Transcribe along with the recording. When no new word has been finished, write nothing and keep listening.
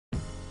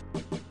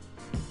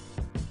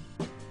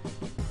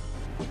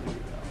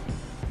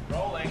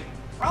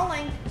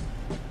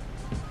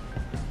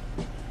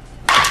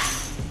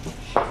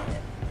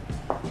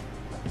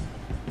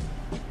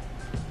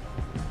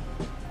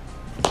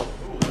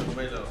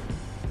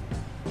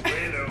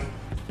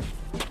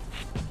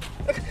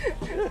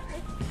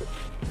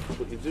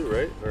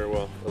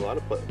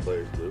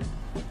players do.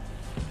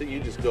 I think you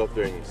just go up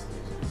there and you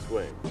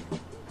swing.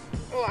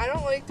 Oh, I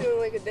don't like doing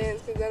like a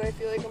dance because then I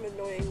feel like I'm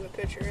annoying the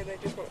pitcher and I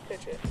just want to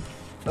pitch it.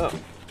 Oh.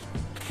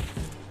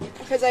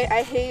 Because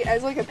I hate,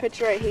 as like a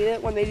pitcher, I hate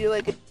it when they do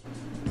like a...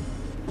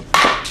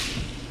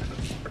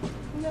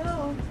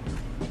 No.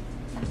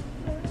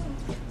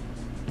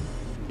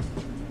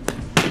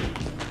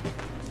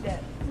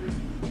 Dead.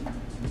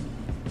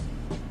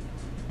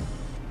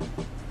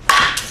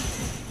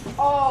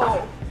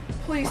 Oh,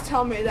 please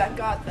tell me that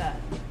got that.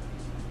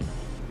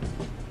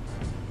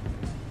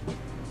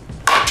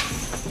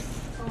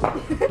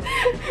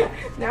 Oh.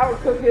 Now we're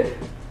cooking.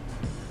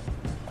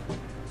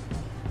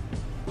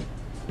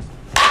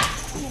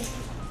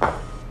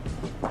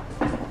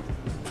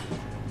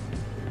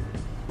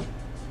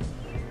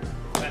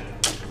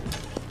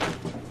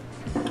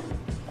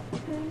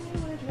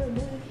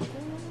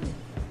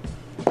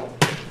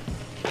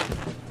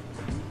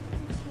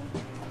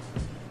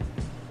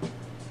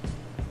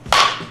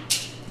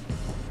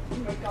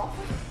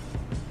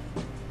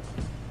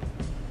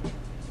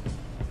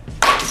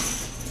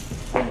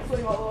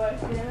 Swing all the way,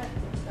 damn it.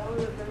 That would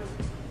have been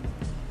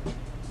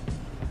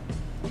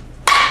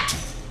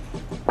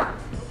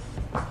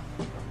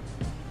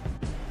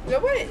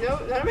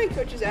none of my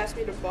coaches asked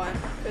me to bunt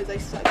because I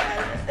suck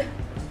at it.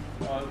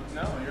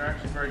 No, you're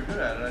actually very good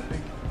at it. I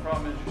think the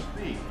problem is your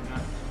speed,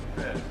 not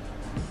fast.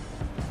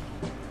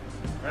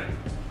 Ready?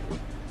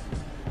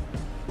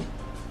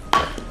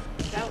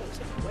 That was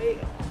way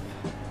off.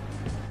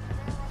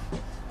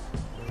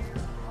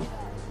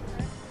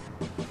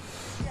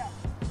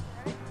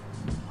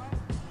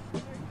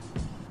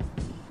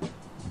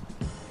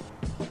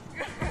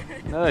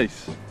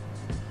 Nice.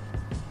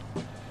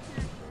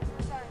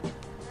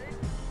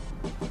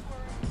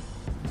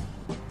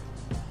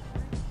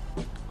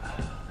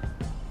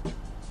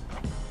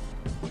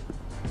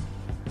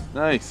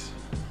 Nice.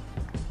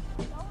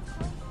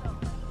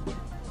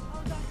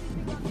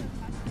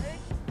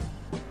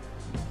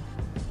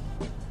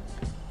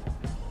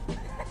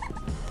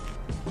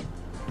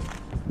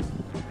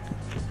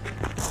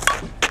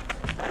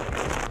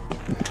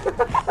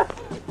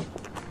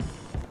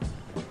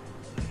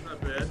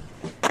 Not bad.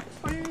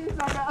 What do you mean it's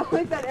not bad? I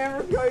like that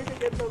Amber's going to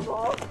get the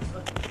ball.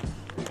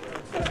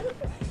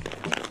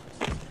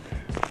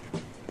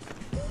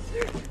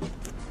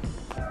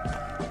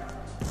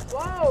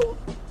 Whoa!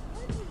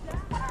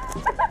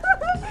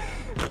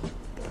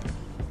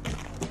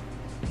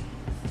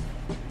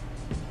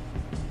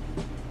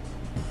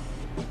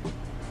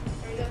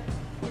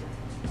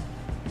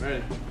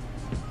 Ready?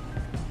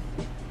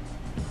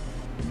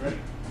 You ready?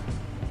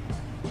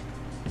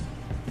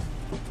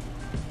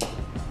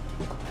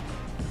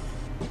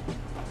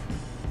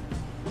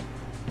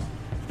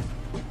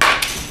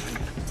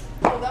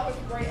 Oh, that was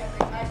great.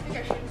 I think I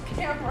should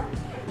camera.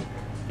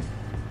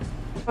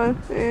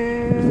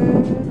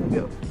 And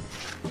go.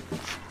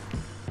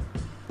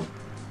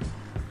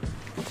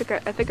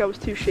 I think I was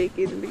too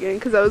shaky in the beginning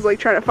because I was like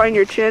trying to find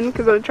your chin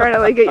because I was trying to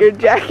like get your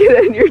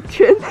jacket and your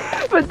chin,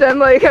 but then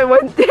like I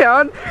went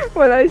down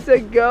when I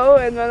said go,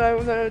 and then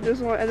I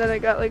just went, and then I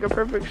got like a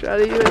perfect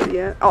shot of you at the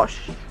end. Oh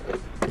shit.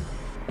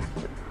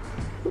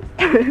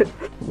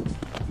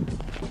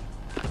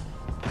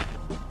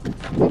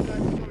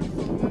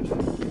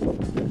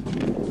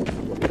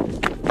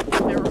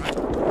 Never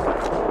mind.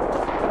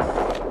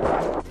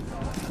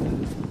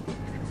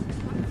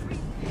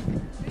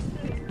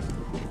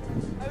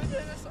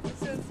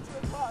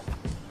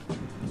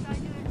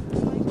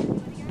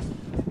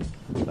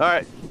 All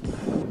right.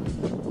 I'm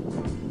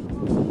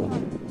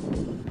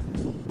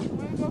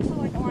gonna go for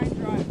like a line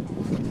drive.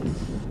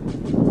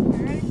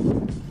 Okay, ready?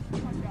 Oh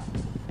my god.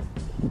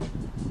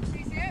 Do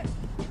you see it?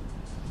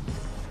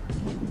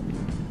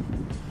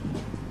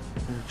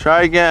 Try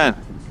again.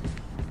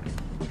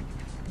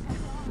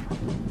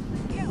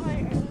 I can't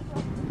like.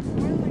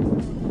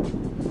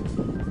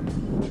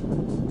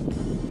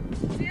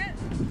 See it?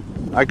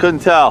 I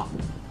couldn't tell.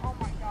 Oh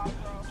my god,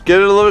 bro.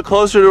 Get it a little bit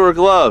closer to her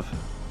glove.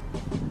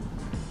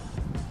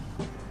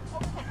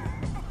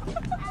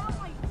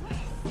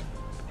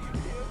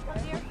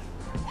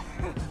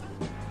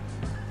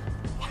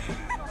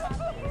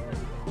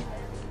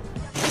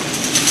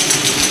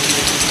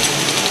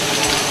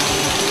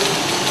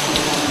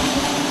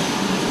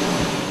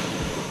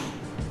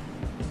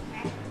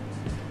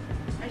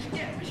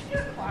 We should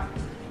get a clock.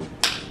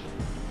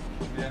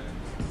 Yeah.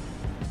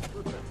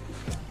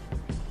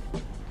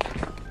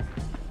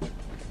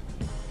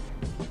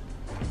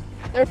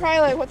 They're probably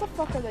like, what the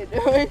fuck are they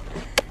doing?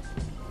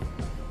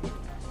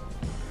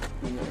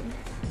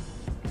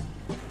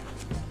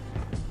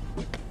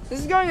 This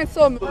is going in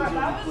slow motion.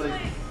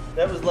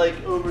 That was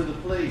like over the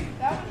plate.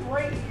 That was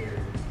right here.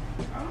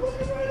 I'm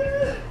looking right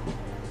at it.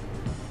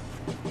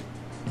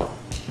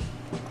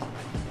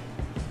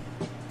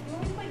 You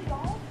want to play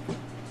golf?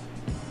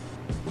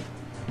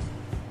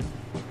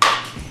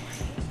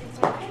 It's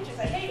my pitches.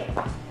 I hate them.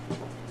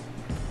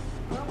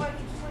 I don't like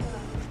you swinging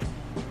at me.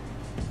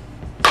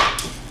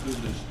 Those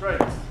are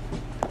strikes.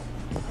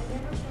 I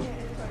never swing it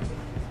inside.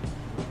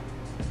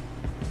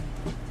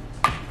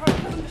 Probably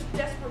because I'm just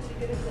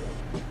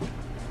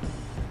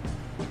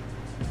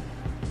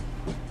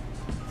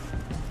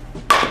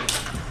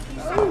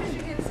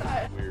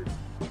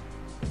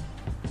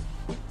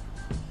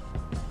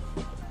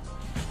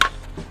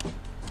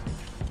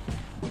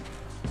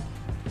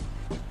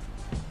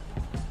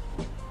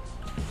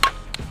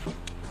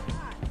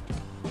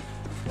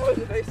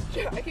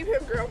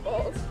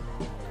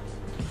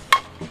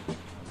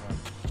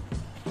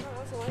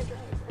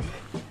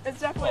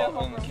definitely a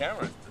home on the run.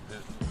 camera, it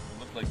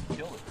looked like you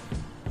killed it.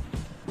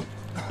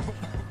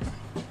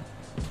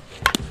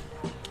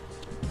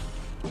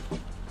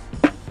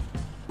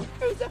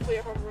 It was definitely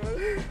a home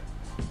run.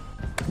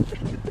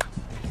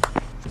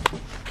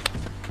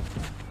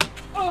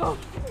 Oh,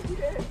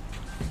 yeah.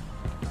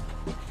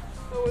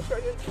 Almost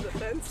right into the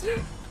fence.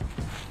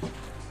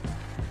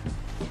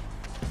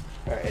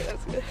 Alright,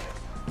 that's good.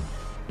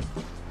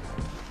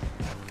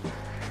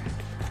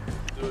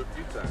 Do it a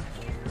few times.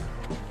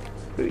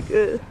 Pretty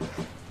good.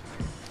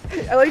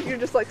 I like you're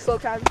just like slow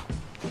time.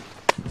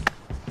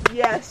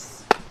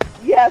 Yes.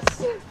 Yes.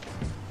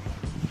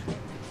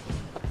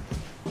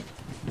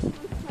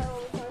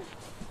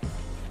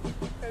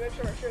 I make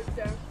sure my shirt's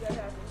down so that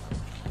happens.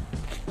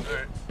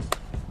 Alright.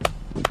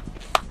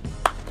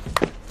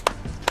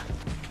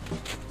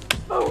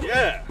 Oh.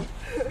 Yeah!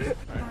 Alright,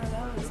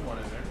 there's one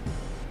in there.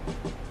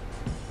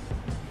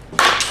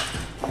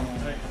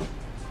 Hey.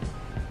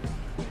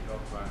 Take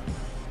off fine.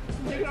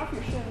 Take it off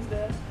your shins,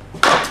 Dad.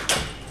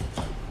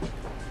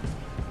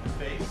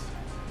 Face.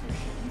 Your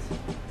shins.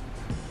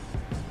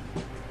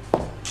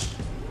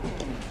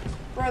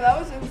 Bro, that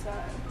was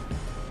inside.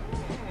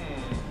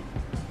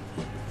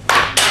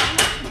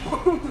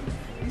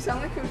 You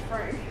sound like a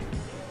Frank.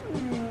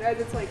 As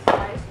it's like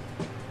high.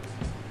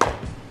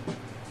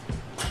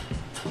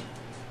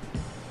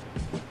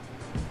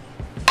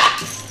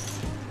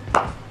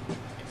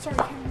 Sorry,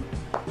 Cameron.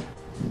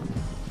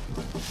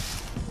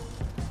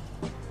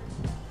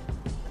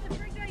 What the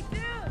frick did I do?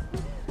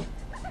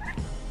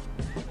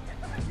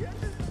 You have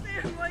to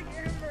stand like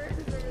Amber is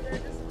over there,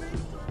 just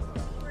face towards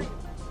the screen.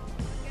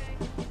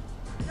 Okay.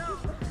 No.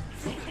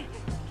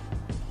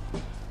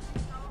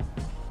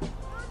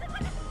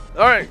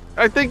 Alright,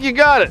 I think you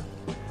got it.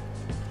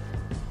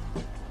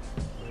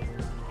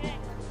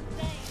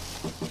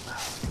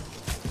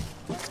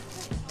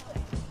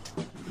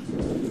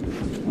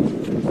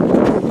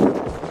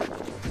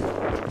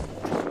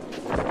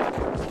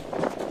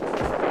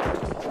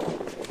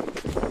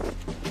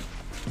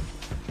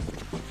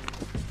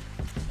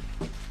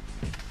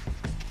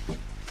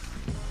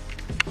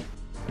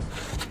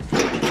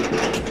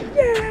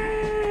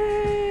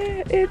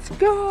 Yeah, it's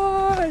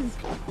gone.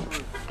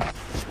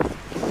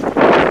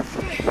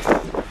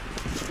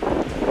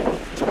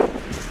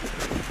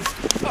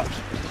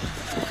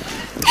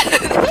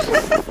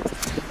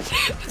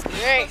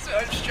 Right. So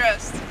I'm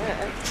stressed.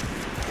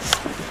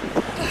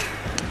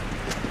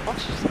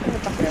 Watch, just put the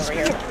bucket over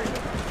here.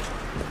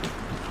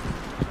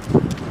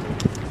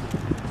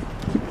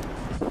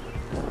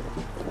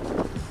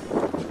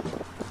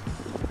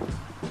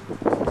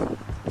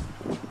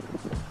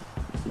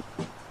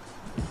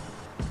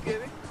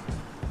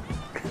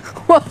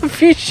 Well,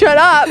 if you shut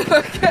up.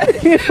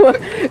 Okay.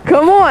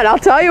 Come on, I'll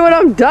tell you when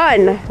I'm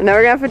done. And then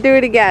we're gonna have to do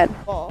it again.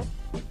 Ball.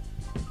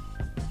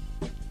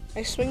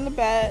 I swing the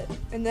bat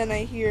and then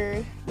I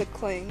hear the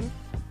cling.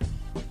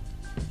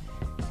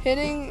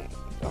 Hitting,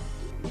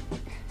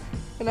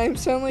 and I'm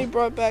suddenly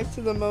brought back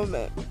to the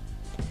moment.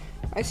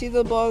 I see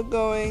the ball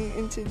going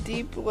into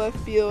deep left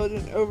field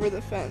and over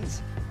the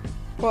fence.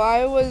 While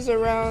I was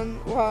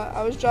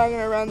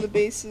jogging around the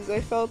bases, I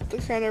felt the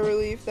kind of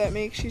relief that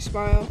makes you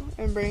smile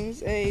and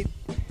brings a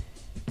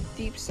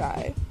deep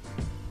sigh.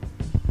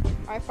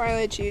 I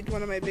finally achieved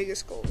one of my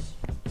biggest goals.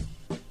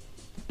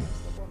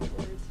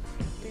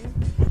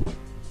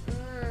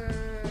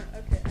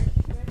 Okay,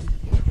 can I just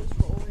keep this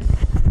rolling?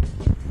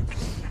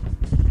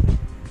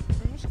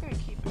 I'm just gonna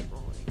keep it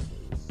rolling,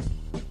 please.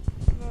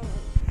 No.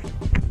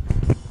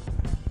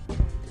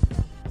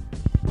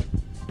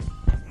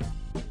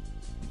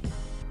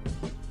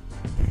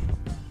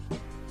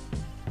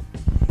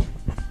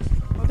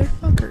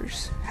 Motherfuckers,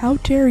 how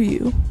dare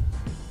you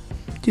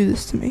do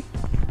this to me?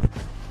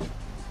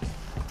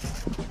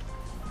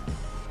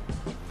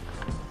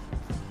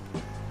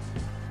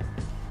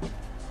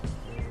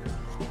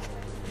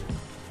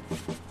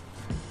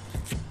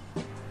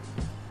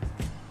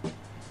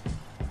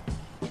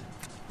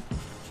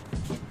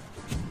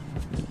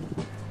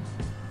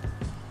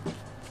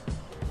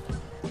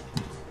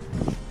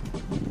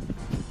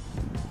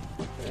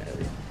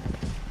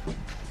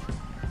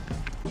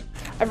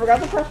 I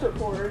forgot to press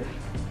record.